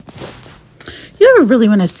You ever really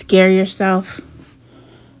want to scare yourself?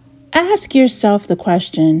 Ask yourself the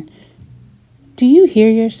question, do you hear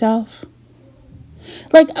yourself?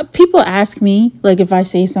 Like, people ask me, like, if I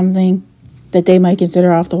say something that they might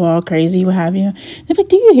consider off the wall, crazy, what have you. They're like,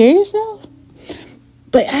 do you hear yourself?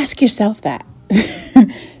 But ask yourself that.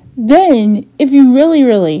 Then, if you really,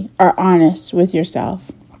 really are honest with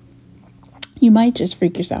yourself, you might just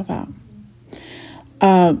freak yourself out.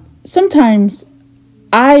 Sometimes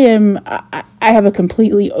I have a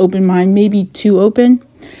completely open mind, maybe too open.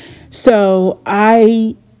 So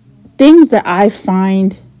things that I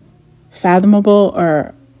find fathomable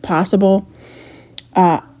or possible,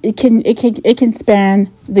 it can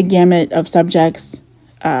span the gamut of subjects,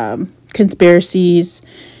 conspiracies,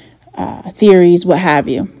 theories, what have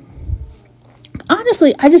you.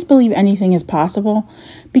 Honestly, I just believe anything is possible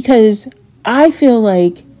because I feel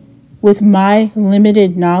like with my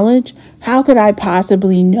limited knowledge, how could I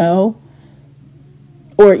possibly know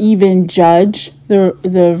or even judge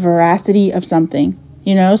the veracity of something?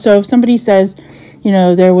 So if somebody says,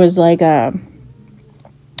 there was like a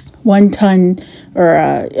 1 ton or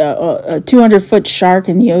a 200-foot shark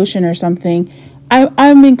in the ocean or something,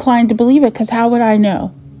 I'm inclined to believe it because how would I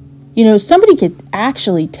know? Somebody could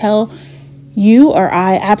actually tell you or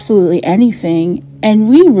I absolutely anything, and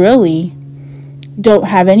we really don't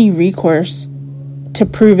have any recourse to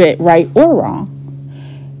prove it right or wrong.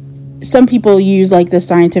 Some people use like the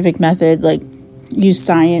scientific method, like use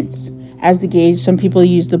science as the gauge. Some people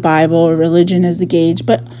use the Bible or religion as the gauge.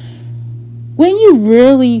 But when you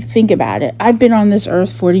really think about it, I've been on this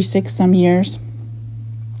earth 46 some years.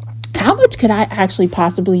 How much could I actually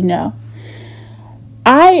possibly know?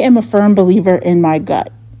 I am a firm believer in my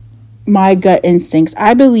gut instincts.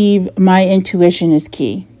 I believe my intuition is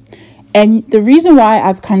key. And the reason why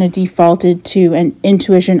I've kind of defaulted to an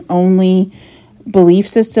intuition only belief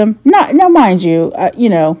system, now mind you, I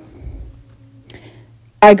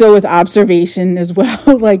go with observation as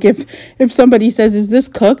well. Like if somebody says, is this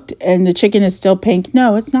cooked and the chicken is still pink?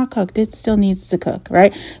 No, it's not cooked. It still needs to cook.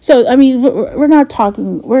 Right. So, I mean, we're not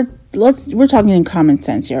talking, we're talking in common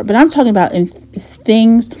sense here, but I'm talking about in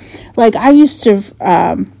things like I used to,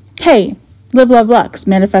 hey, Live, Love, Lux,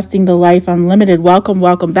 Manifesting the Life Unlimited.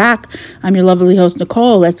 Welcome back. I'm your lovely host,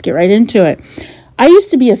 Nicole. Let's get right into it. I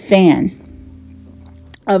used to be a fan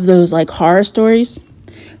of those like horror stories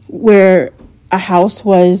where a house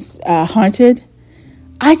was haunted.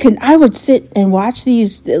 I would sit and watch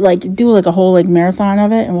these, like do like a whole like marathon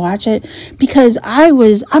of it and watch it because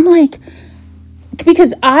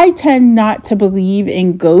because I tend not to believe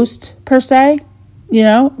in ghosts per se,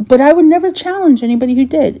 but I would never challenge anybody who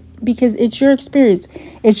did because it's your experience.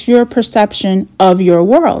 It's your perception of your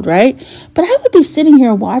world, right? But I would be sitting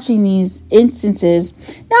here watching these instances.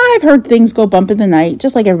 Now I've heard things go bump in the night,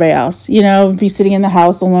 just like everybody else, be sitting in the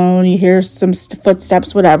house alone. You hear some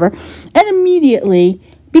footsteps, whatever. And immediately,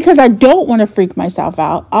 because I don't want to freak myself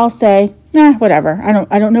out, I'll say, whatever.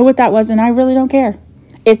 I don't know what that was. And I really don't care.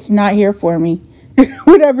 It's not here for me.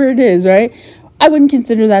 Whatever it is, right? I wouldn't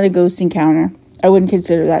consider that a ghost encounter. I wouldn't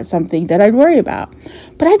consider that something that I'd worry about.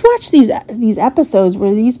 But I'd watch these episodes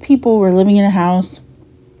where these people were living in a house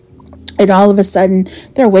and all of a sudden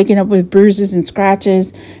they're waking up with bruises and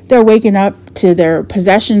scratches. They're waking up to their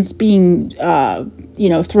possessions being,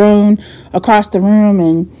 thrown across the room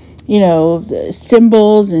and,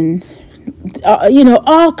 symbols and,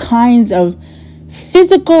 all kinds of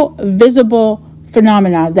physical, visible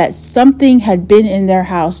phenomena that something had been in their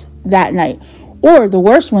house that night. Or the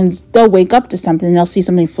worst ones, they'll wake up to something. They'll see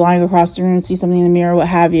something flying across the room, see something in the mirror, what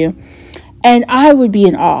have you. And I would be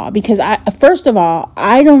in awe because first of all,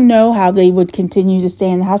 I don't know how they would continue to stay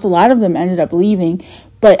in the house. A lot of them ended up leaving.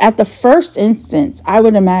 But at the first instance, I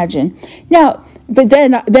would imagine. Now, but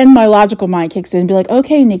then my logical mind kicks in and be like,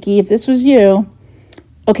 okay, Nikki, if this was you,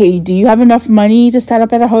 okay, do you have enough money to set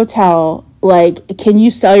up at a hotel? Like, can you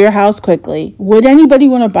sell your house quickly? Would anybody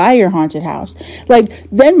want to buy your haunted house? Like,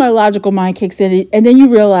 then my logical mind kicks in, and then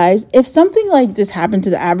you realize if something like this happened to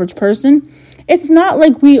the average person, it's not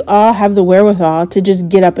like we all have the wherewithal to just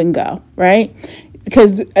get up and go, right?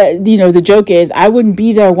 Because, the joke is, I wouldn't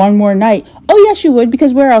be there one more night. Oh, yes, you would,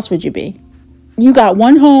 because where else would you be? You got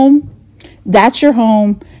one home, that's your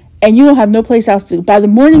home, and you don't have no place else to. By the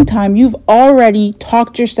morning time, you've already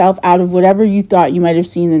talked yourself out of whatever you thought you might have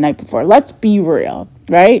seen the night before. Let's be real,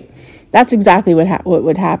 right? That's exactly what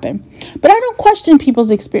would happen. But I don't question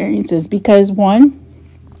people's experiences because, one,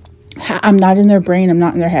 I'm not in their brain. I'm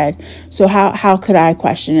not in their head. So how could I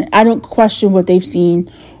question it? I don't question what they've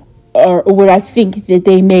seen or what I think that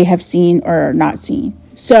they may have seen or not seen.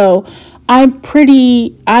 So I am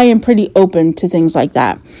pretty open to things like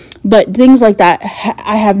that. But things like that,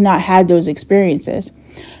 I have not had those experiences.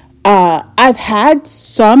 I've had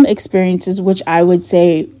some experiences which I would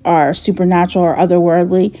say are supernatural or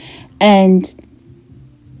otherworldly. And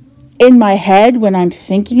in my head, when I'm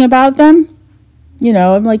thinking about them,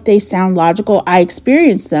 I'm like, they sound logical. I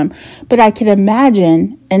experience them. But I can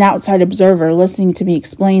imagine an outside observer listening to me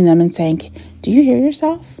explain them and saying, do you hear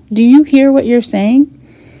yourself? Do you hear what you're saying?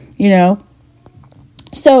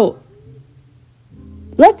 So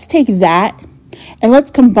let's take that and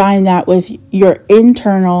let's combine that with your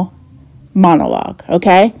internal monologue,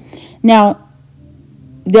 okay? Now,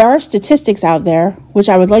 there are statistics out there, which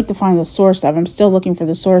I would like to find the source of. I'm still looking for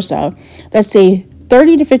the source of, that say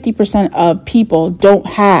 30 to 50% of people don't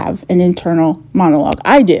have an internal monologue.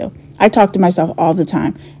 I do. I talk to myself all the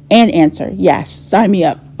time and answer. Yes, sign me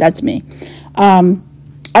up. That's me.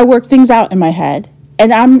 I work things out in my head.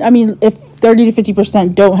 And if 30 to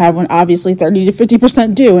 50% don't have one, obviously 30 to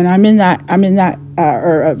 50% do. And I'm in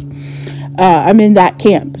that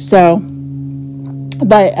camp. So,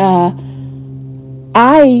 but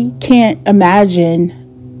I can't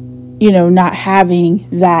imagine, not having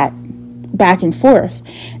that back and forth.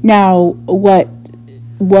 Now, what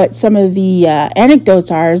some of the anecdotes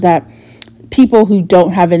are is that people who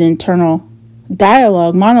don't have an internal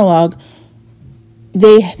monologue,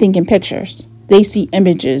 they think in pictures. They see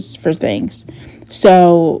images for things.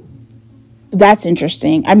 So that's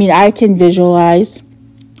interesting. I can visualize.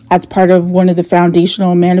 That's part of one of the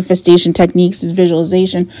foundational manifestation techniques is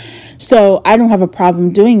visualization. So I don't have a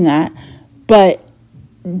problem doing that. But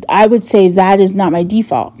I would say that is not my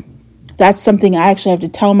default. That's something I actually have to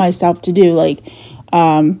tell myself to do.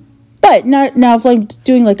 But not now if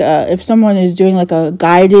if someone is doing like a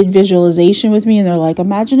guided visualization with me and they're like,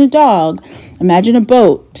 imagine a dog, imagine a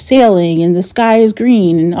boat sailing and the sky is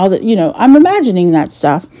green and all that, I'm imagining that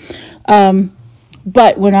stuff.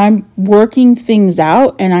 But when I'm working things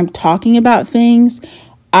out and I'm talking about things,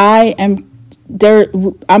 I'm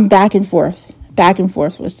back and forth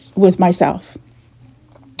with myself.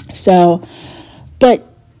 So,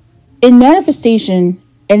 but in manifestation,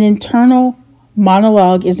 an internal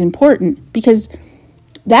monologue is important because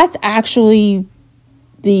that's actually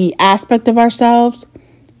the aspect of ourselves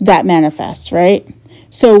that manifests, right?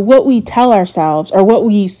 So what we tell ourselves or what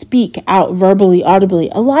we speak out verbally, audibly,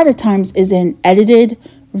 a lot of times is an edited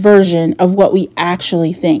version of what we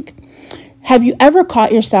actually think. Have you ever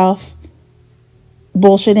caught yourself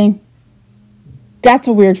bullshitting? That's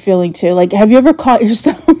a weird feeling too. Like, have you ever caught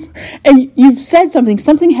yourself and you've said something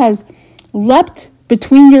has leapt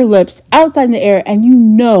between your lips outside in the air and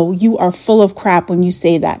you are full of crap when you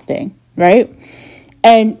say that thing, right?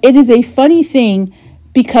 And it is a funny thing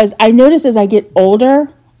because I notice as I get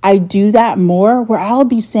older, I do that more where I'll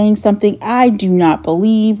be saying something I do not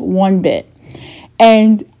believe one bit.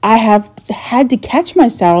 And I have had to catch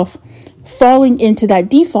myself falling into that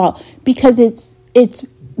default because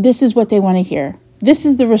this is what they want to hear. This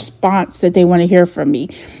is the response that they want to hear from me.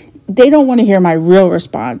 They don't want to hear my real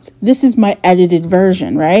response. This is my edited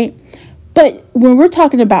version, right? But when we're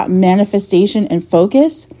talking about manifestation and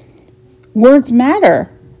focus, words matter.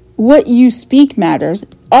 What you speak matters.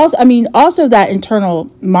 Also that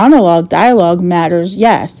internal monologue, dialogue matters,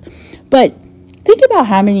 yes. But think about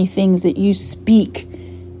how many things that you speak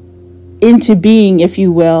into being, if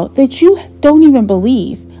you will, that you don't even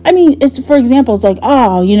believe. For example, it's like,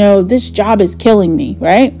 this job is killing me,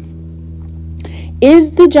 right?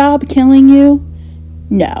 Is the job killing you?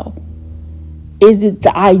 No. Is it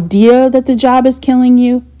the idea that the job is killing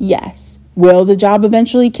you? Yes. Will the job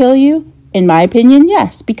eventually kill you? In my opinion,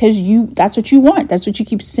 yes, because that's what you want. That's what you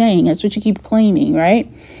keep saying. That's what you keep claiming, right?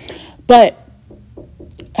 But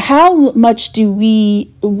what do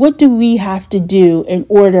we have to do in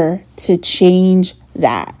order to change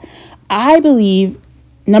that? I believe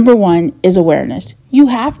number one is awareness. You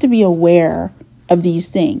have to be aware of these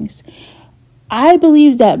things. I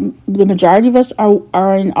believe that the majority of us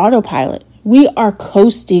are in autopilot. We are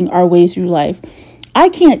coasting our way through life. I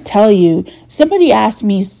can't tell you. Somebody asked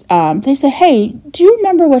me, they said, hey, do you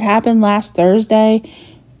remember what happened last Thursday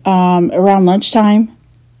around lunchtime?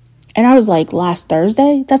 And I was like, last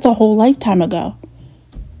Thursday? That's a whole lifetime ago.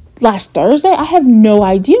 Last Thursday? I have no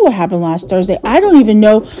idea what happened last Thursday. I don't even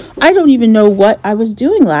know what I was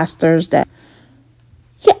doing last Thursday.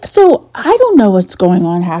 Yeah, so I don't know what's going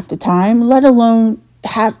on half the time, let alone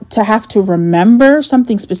have to remember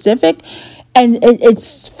something specific. And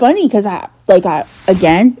it's funny because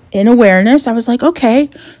again, in awareness, I was like, okay,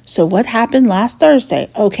 so what happened last Thursday?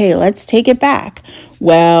 Okay, let's take it back.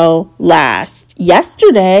 Well,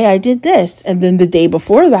 yesterday I did this, and then the day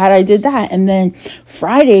before that I did that, and then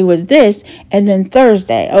Friday was this, and then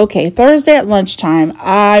Thursday. Okay, Thursday at lunchtime,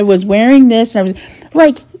 I was wearing this, and I was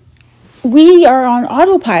like, we are on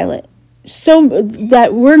autopilot, so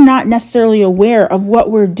that we're not necessarily aware of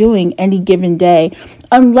what we're doing any given day,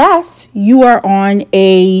 unless you are on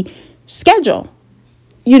a schedule.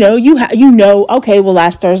 Okay, well,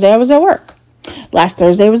 last Thursday I was at work. Last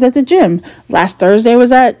Thursday was at the gym. Last Thursday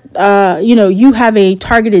was at, you have a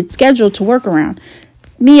targeted schedule to work around.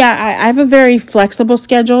 Me, I have a very flexible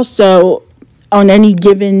schedule. So on any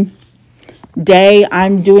given day,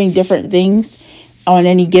 I'm doing different things. On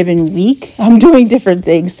any given week, I'm doing different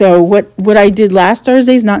things. So what I did last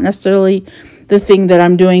Thursday is not necessarily the thing that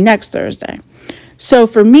I'm doing next Thursday. So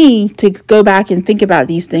for me to go back and think about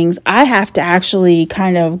these things, I have to actually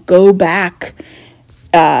kind of go back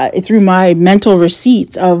through my mental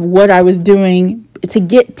receipts of what I was doing to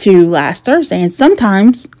get to last Thursday. And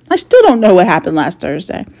sometimes I still don't know what happened last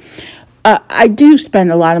Thursday. I do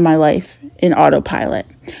spend a lot of my life in autopilot.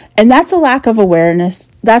 And that's a lack of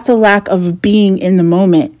awareness. That's a lack of being in the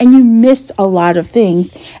moment. And you miss a lot of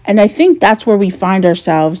things. And I think that's where we find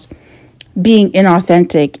ourselves being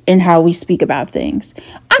inauthentic in how we speak about things.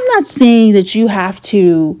 I'm not saying that you have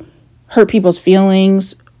to hurt people's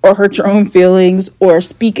feelings or hurt your own feelings or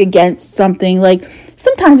speak against something. Like,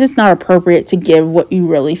 sometimes it's not appropriate to give what you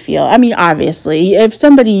really feel. I mean, obviously, if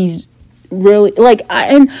somebody's really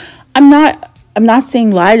I'm not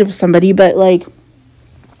saying lie to somebody, but like,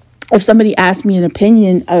 if somebody asks me an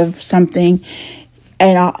opinion of something,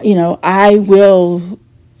 and I will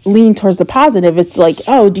lean towards the positive. It's like,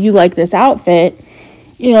 oh, do you like this outfit?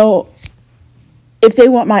 If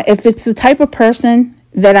it's the type of person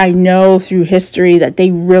that I know through history that they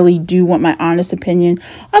really do want my honest opinion,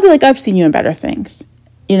 I'll be like, I've seen you in better things.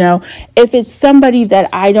 If it's somebody that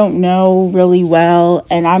I don't know really well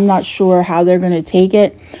and I'm not sure how they're going to take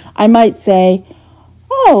it, I might say,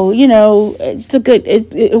 oh,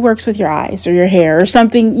 it works with your eyes or your hair or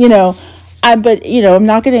something, I'm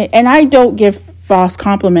not going to, and I don't give false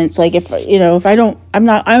compliments. Like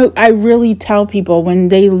I really tell people when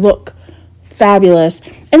they look fabulous.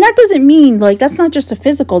 And that doesn't mean that's not just a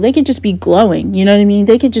physical. They could just be glowing. You know what I mean?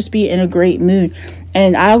 They could just be in a great mood.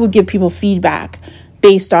 And I would give people feedback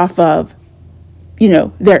based off of,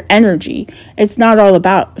 their energy. It's not all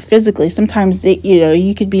about physically. Sometimes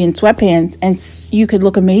you could be in sweatpants and you could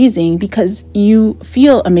look amazing because you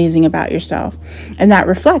feel amazing about yourself. And that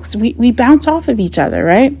reflects, we bounce off of each other,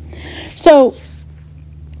 right? So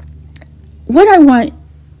what I want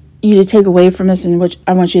you to take away from this, and which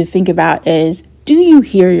I want you to think about, is, do you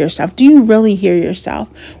hear yourself? Do you really hear yourself?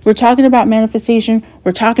 We're talking about manifestation.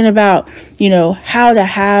 We're talking about, how to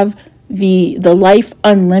have the life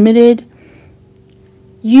unlimited.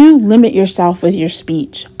 You limit yourself with your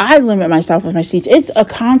speech. I limit myself with my speech. It's a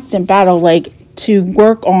constant battle, to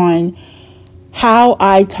work on how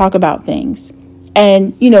I talk about things.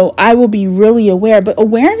 And, I will be really aware, but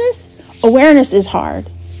awareness is hard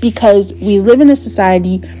because we live in a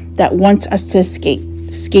society that wants us to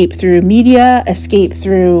escape through media, escape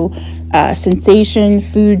through sensation,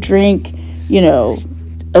 food, drink,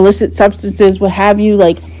 illicit substances, what have you.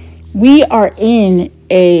 We are in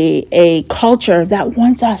a culture that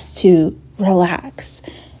wants us to relax,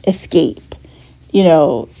 escape,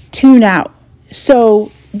 tune out.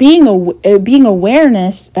 So having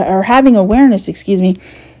awareness, it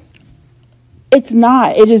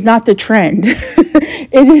is not the trend.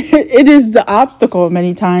 It is the obstacle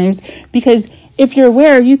many times, because if you're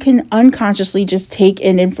aware, you can unconsciously just take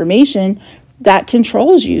in information that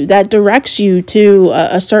controls you, that directs you to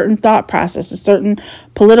a certain thought process, a certain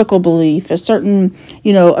political belief, a certain,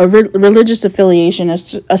 a religious affiliation, a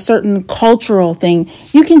certain cultural thing.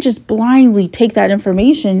 You can just blindly take that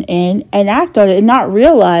information in and act on it and not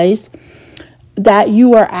realize that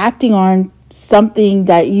you are acting on something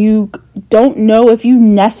that you don't know if you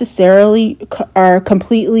necessarily are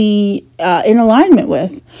completely in alignment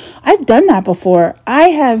with. I've done that before. I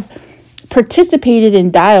have participated in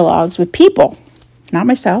dialogues with people, not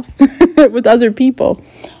myself, with other people,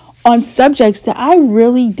 on subjects that I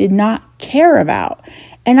really did not care about.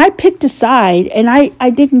 And I picked a side, and I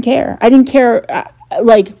didn't care. I didn't care,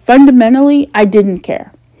 fundamentally, I didn't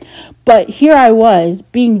care. But here I was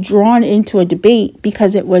being drawn into a debate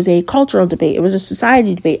because it was a cultural debate. It was a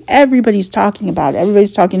society debate. Everybody's talking about it.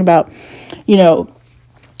 Everybody's talking about, I'll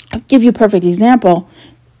give you a perfect example.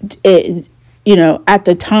 At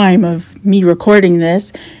the time of me recording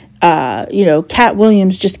this, Cat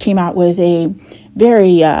Williams just came out with a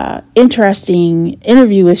very interesting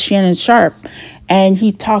interview with Shannon Sharp, and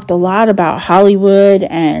he talked a lot about Hollywood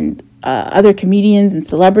and other comedians and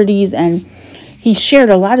celebrities, and he shared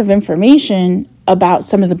a lot of information about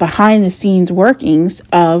some of the behind the scenes workings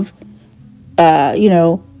of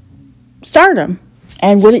stardom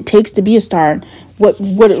and what it takes to be a star, what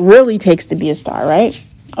it really takes to be a star, right?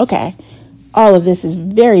 Okay, all of this is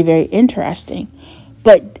very, very interesting.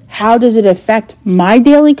 But how does it affect my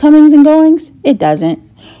daily comings and goings? It doesn't.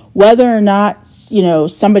 Whether or not,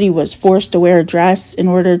 somebody was forced to wear a dress in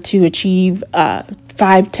order to achieve $5,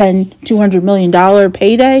 $10, $200 million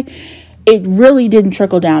payday, it really didn't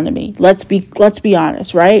trickle down to me. Let's be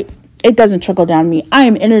honest, right? It doesn't trickle down to me. I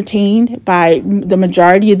am entertained by the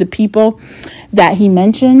majority of the people that he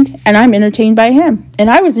mentioned, and I'm entertained by him. And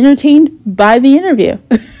I was entertained by the interview.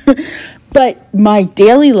 But my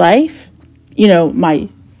daily life, my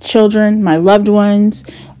children, my loved ones,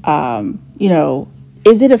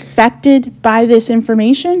 is it affected by this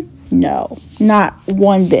information? No, not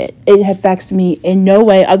one bit. It affects me in no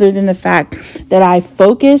way other than the fact that I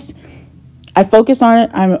focus on it,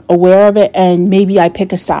 I'm aware of it, and maybe I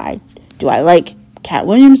pick a side. Do I like Cat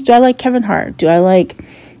Williams? Do I like Kevin Hart? Do I like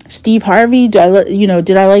Steve Harvey? Did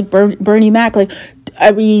I like Bernie Mac?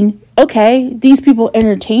 Okay, these people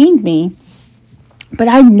entertained me, but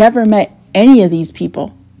I've never met any of these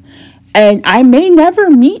people. And I may never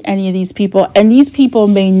meet any of these people, and these people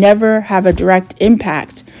may never have a direct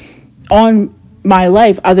impact on my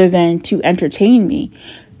life other than to entertain me.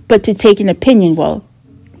 But to take an opinion, well,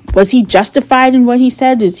 was he justified in what he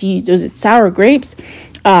said? Was it sour grapes?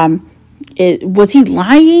 Was he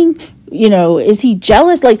lying? Is he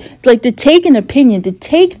jealous? Like to take an opinion, to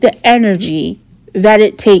take the energy that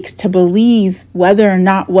it takes to believe whether or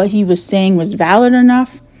not what he was saying was valid or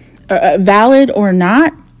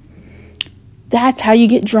not. That's how you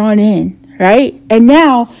get drawn in, right? And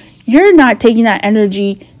now you're not taking that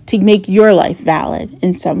energy to make your life valid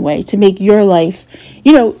in some way, to make your life,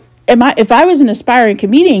 if I was an aspiring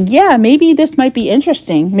comedian, yeah, maybe this might be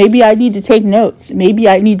interesting. Maybe I need to take notes. Maybe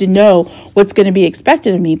I need to know what's going to be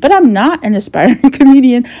expected of me. But I'm not an aspiring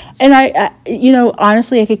comedian. And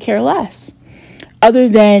honestly, I could care less. Other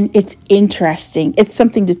than it's interesting. It's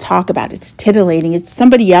something to talk about. It's titillating. It's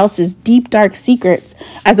somebody else's deep, dark secrets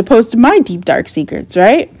as opposed to my deep, dark secrets,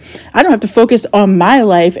 right? I don't have to focus on my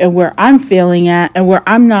life and where I'm failing at and where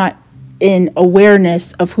I'm not in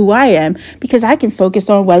awareness of who I am, because I can focus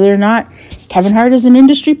on whether or not Kevin Hart is an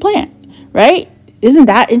industry plant, right? Isn't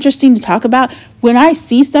that interesting to talk about? When I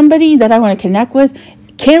see somebody that I want to connect with,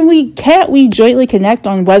 can't we jointly connect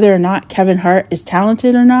on whether or not Kevin Hart is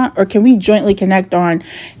talented or not? Or can we jointly connect on,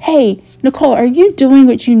 hey, Nicole, are you doing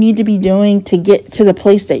what you need to be doing to get to the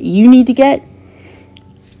place that you need to get?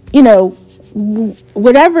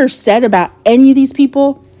 Whatever's said about any of these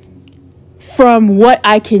people, from what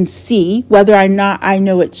I can see, whether or not I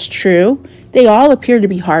know it's true, they all appear to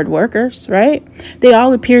be hard workers, right? They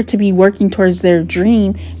all appear to be working towards their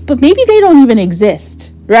dream, but maybe they don't even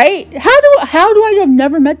exist, right? How do I have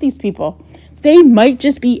never met these people? They might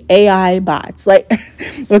just be AI bots.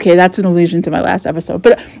 Okay, that's an allusion to my last episode.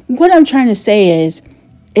 But what I'm trying to say is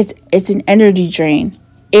it's an energy drain.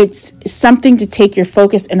 It's something to take your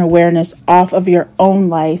focus and awareness off of your own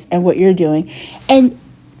life and what you're doing. And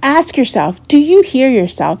ask yourself, do you hear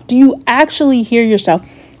yourself? Do you actually hear yourself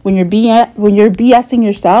when you're BSing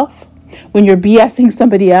yourself? When you're BSing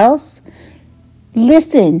somebody else?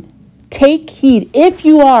 Listen, take heed. If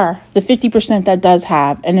you are the 50% that does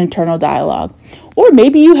have an internal dialogue, or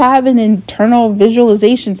maybe you have an internal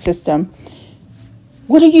visualization system,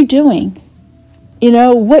 what are you doing?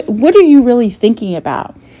 What are you really thinking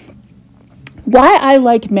about? Why I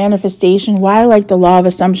like manifestation, why I like the law of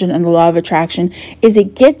assumption and the law of attraction is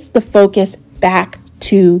it gets the focus back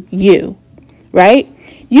to you, right?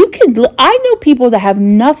 I know people that have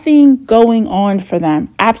nothing going on for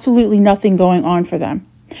them, absolutely nothing going on for them.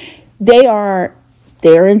 They're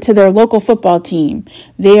into their local football team.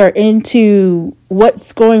 They are into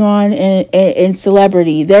what's going on in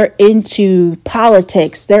celebrity. They're into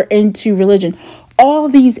politics. They're into religion. All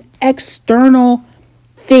these external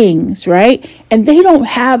things, right? And they don't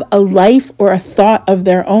have a life or a thought of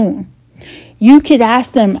their own. You could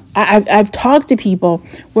ask them, I've talked to people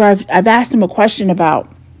where I've asked them a question about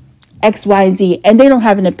X, Y, and Z, and they don't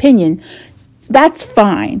have an opinion. That's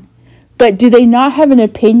fine. But do they not have an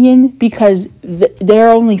opinion because their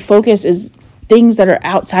only focus is things that are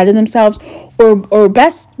outside of themselves? Or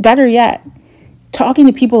better yet, talking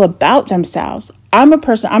to people about themselves. I'm a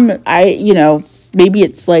person, maybe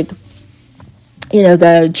it's like,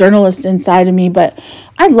 the journalist inside of me, but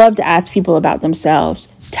I love to ask people about themselves.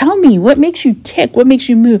 Tell me, what makes you tick? What makes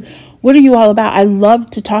you move? What are you all about? I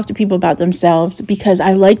love to talk to people about themselves because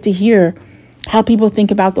I like to hear how people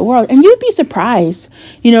think about the world. And you'd be surprised.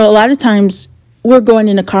 A lot of times we're going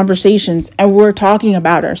into conversations and we're talking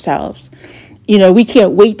about ourselves. We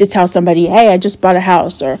can't wait to tell somebody, hey, I just bought a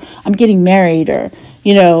house, or I'm getting married, or,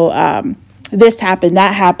 this happened,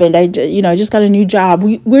 that happened. I just got a new job.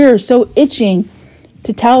 We're so itching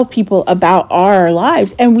to tell people about our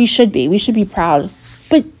lives, and we should be proud.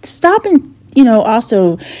 But stop and,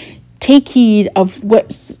 also take heed of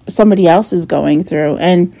what somebody else is going through,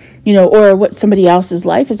 and, or what somebody else's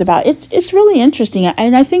life is about. It's really interesting.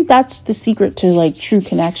 And I think that's the secret to like true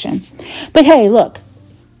connection. But hey, look,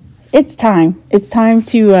 it's time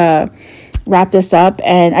to wrap this up.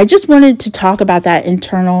 And I just wanted to talk about that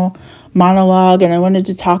internal monologue, and I wanted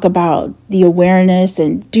to talk about the awareness,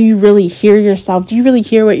 and do you really hear yourself? Do you really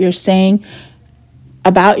hear what you're saying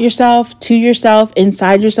about yourself, to yourself,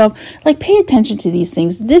 inside yourself? Like, pay attention to these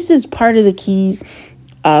things. This is part of the key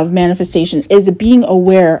of manifestation, is being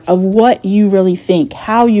aware of what you really think,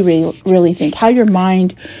 how you really think, how your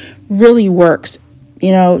mind really works.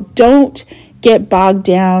 Don't get bogged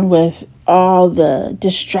down with all the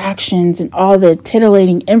distractions and all the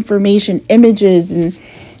titillating information, images,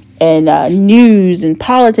 and news and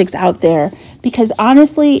politics out there, because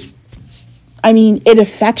honestly, it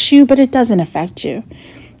affects you, but it doesn't affect you.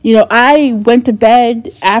 I went to bed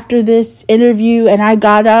after this interview, and I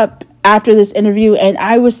got up after this interview, and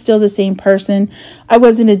I was still the same person. I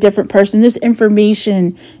wasn't a different person. This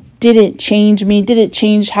information didn't change me, didn't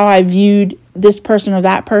change how I viewed this person or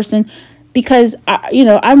that person, because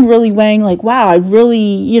I'm really weighing like, wow, I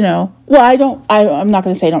really, I'm not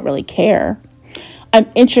going to say I don't really care. I'm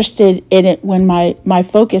interested in it when my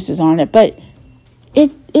focus is on it, but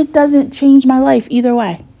it doesn't change my life either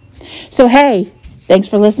way. So, hey, thanks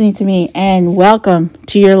for listening to me, and welcome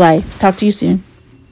to your life. Talk to you soon.